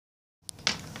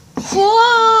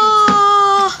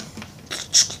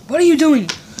What are you doing?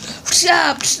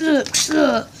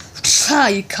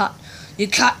 You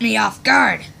caught me off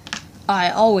guard. I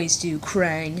always do,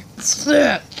 Krang.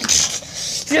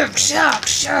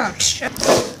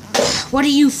 What are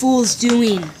you fools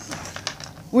doing?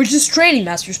 We're just training,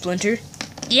 Master Splinter.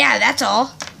 Yeah, that's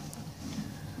all.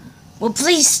 Well,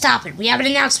 please stop it. We have an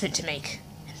announcement to make.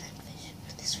 And then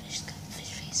this fish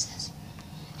face says,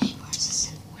 "Hey, where's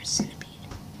Centipede?"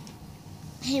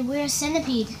 Hey, where's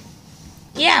Centipede?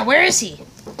 Yeah, where is he?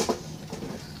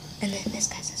 And then this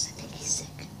guy says, "I think he's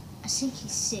sick." I think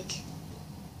he's sick.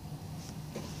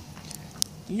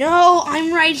 No,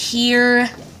 I'm right here.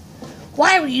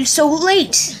 Why were you so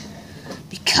late?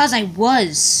 Because I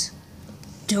was.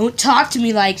 Don't talk to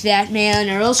me like that, man,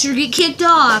 or else you'll get kicked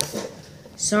off.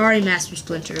 Sorry, Master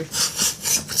Splinter.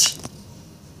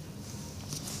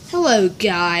 Hello,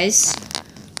 guys.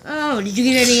 Oh, did you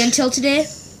get any intel today?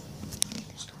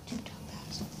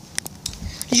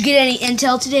 Did you get any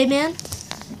intel today, man?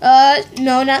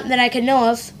 No, not that I can know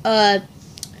of.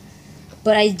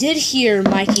 But I did hear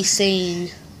Mikey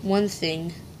saying one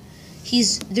thing.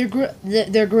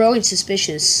 They're growing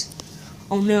suspicious.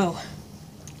 Oh no,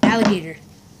 alligator,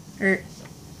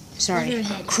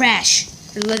 Leatherhead. Crash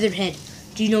or Leatherhead.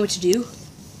 Do you know what to do?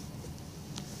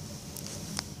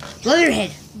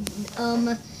 Leatherhead.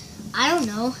 I don't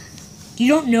know. You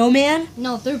don't know, man?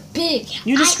 No, they're big.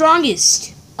 You're the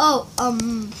strongest. Oh,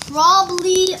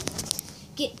 probably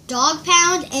get Dog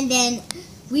Pound, and then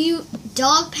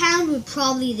Dog Pound would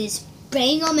probably just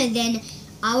bang them, and then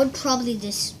I would probably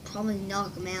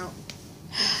knock them out.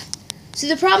 See,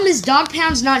 the problem is Dog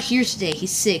Pound's not here today.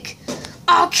 He's sick.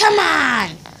 Oh, come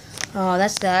on! Oh,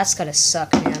 that's gotta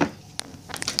suck, man.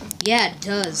 Yeah, it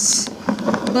does.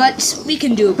 But we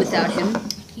can do it without him.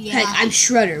 Yeah. Heck, I'm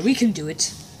Shredder. We can do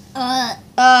it.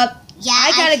 Yeah.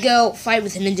 I gotta go fight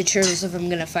with the Ninja Turtles if I'm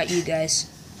gonna fight you guys.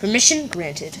 Permission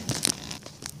granted.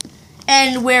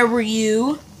 And where were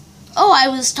you? Oh, I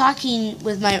was talking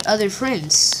with my other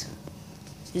friends.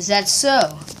 Is that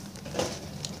so?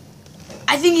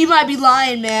 I think you might be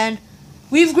lying, man.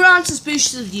 We've grown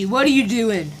suspicious of you. What are you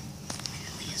doing?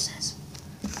 Leah says,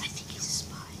 I think he's a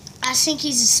spy. I think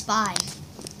he's a spy.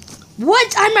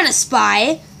 What? I'm not a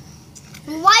spy.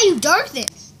 Why you dark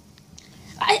this?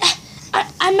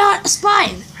 I'm not a spy.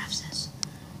 Raph says,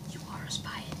 you are a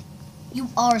spy. You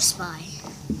are a spy.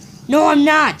 No, I'm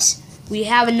not. We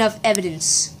have enough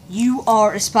evidence. You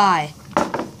are a spy.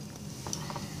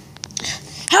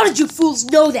 How did you fools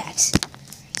know that?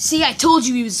 See, I told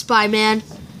you he was a spy, man.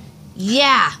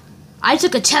 Yeah, I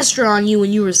took a tester on you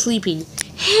when you were sleeping.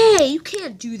 Hey, you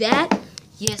can't do that.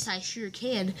 Yes, I sure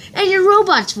can. And your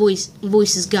robot's voice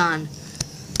is gone.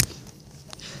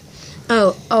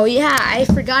 Oh yeah, I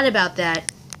forgot about that.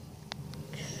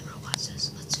 The robot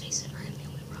says, let's face it, I'm the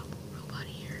only robot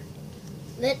here.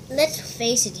 Let's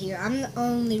face it here. I'm the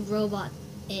only robot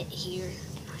here.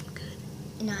 And I'm good.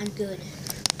 And I'm good.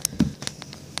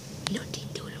 You know, Dean,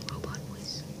 do it in a robot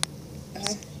voice.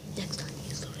 Next time,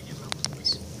 use it in your robot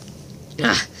voice.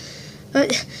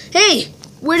 Hey,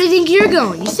 where do you think you're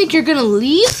going? You think you're gonna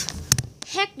leave?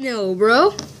 Heck no,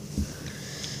 bro.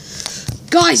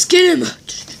 Guys, get him!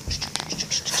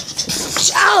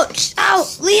 Ouch! Ow!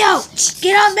 Leo!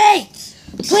 Get off me!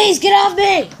 Please, get off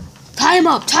me! Tie him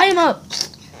up! Tie him up!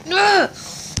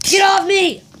 Get off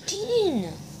me!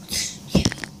 Dean!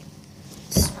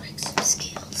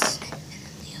 Skills.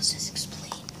 Leo says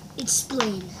explain.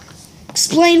 Explain.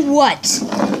 Explain what?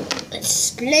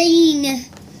 Explain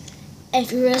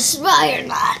if you're a spy or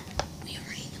not. We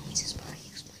already know he's a spy.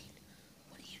 Explain.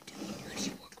 What are you doing? Who do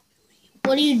you work with?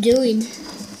 What are you doing?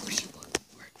 Who do you work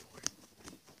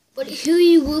for? Who do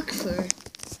you work for?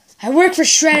 I work for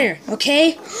Shredder,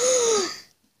 okay?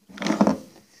 And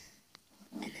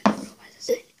then the robot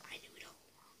says, I knew it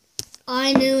all along.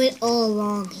 I knew it all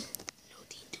along. No,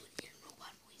 Dean, do it in your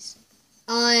robot voice.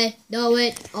 I know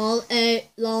it all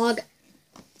along.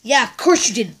 Yeah, of course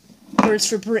you did.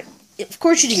 Of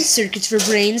course you did circuits for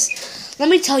brains. Let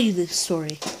me tell you this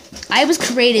story. I was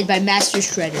created by Master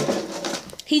Shredder.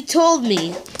 He told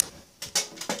me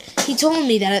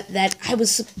that I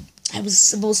was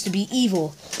supposed to be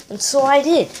evil, and so I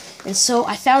did. And so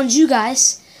I found you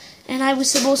guys, and I was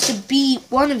supposed to be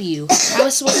one of you. I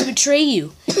was supposed to betray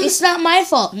you. It's not my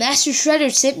fault. Master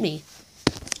Shredder sent me.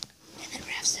 And then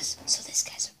Raph says, so this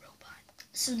guy's a robot.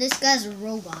 So this guy's a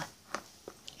robot.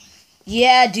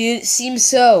 Yeah, dude, it seems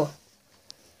so.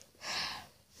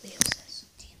 Leo says,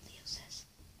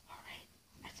 alright,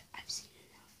 I've seen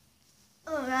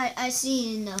enough. Alright, I've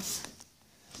seen enough.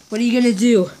 What are you gonna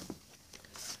do?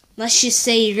 Let's just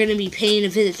say you're gonna be paying a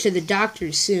visit to the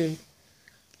doctor soon.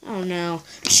 Oh no.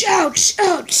 Ouch!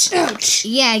 Ouch! Ouch!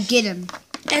 Yeah, get him.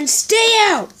 And stay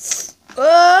out!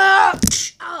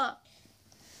 Ouch!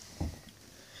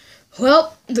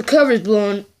 Well, the cover's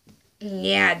blown.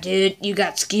 Yeah, dude, you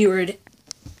got skewered.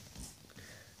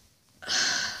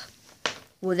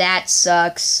 Well, that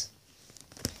sucks.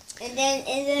 And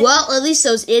then Well, at least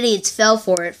those idiots fell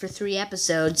for it for 3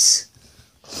 episodes.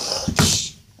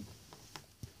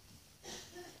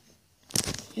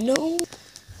 No.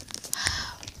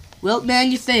 Well,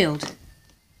 man, you failed.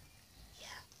 Yeah,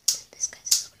 this guy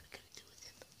says, what are we going to do with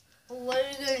him? what are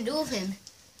we gonna do with him?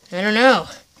 I don't know.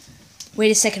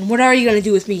 Wait a second, what are you going to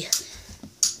do with me?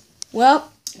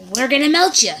 Well, we're going to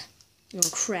melt you. Oh,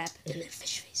 crap. And then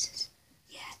fish faces.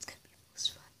 Yeah, it's going to be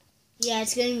most fun. Yeah,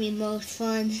 it's gonna be most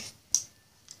fun.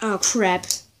 Oh, crap.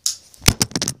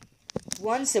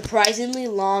 One surprisingly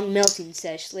long melting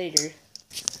sesh later.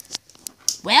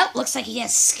 Well, looks like he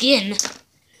has skin. Ew,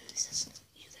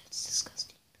 that's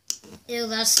disgusting. Ew,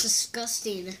 that's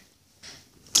disgusting.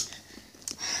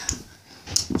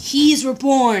 He's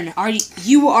reborn.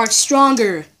 You are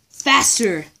stronger,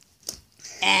 faster,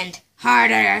 and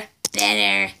harder,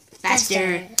 better,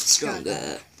 faster,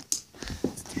 stronger.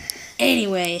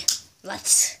 Anyway,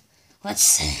 let's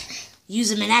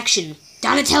use him in action.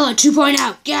 Donatello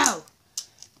 2.0, go!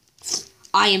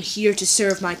 I am here to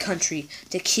serve my country,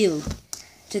 to kill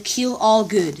all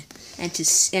good, and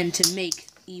to make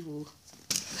evil.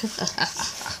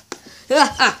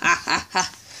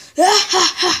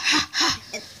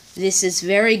 This is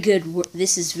very good.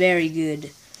 This is very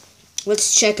good.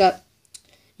 Let's check up.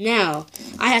 Now,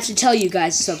 I have to tell you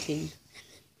guys something.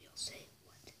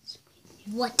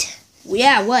 What?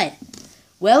 Yeah, what?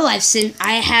 Well,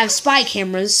 I have spy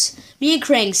cameras. Me and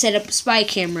Krang set up spy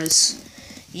cameras.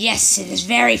 Yes, it is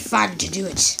very fun to do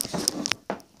it.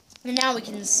 And now we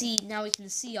can see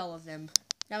all of them.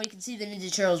 Now we can see the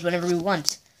Ninja Turtles whenever we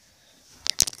want.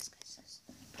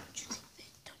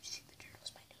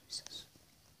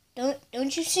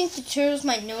 Don't you think the turtles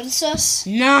might notice us?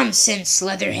 Nonsense,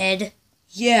 Leatherhead.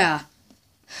 Yeah.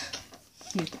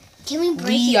 Can we break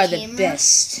We the are camera? the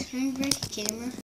best. Can we break the camera?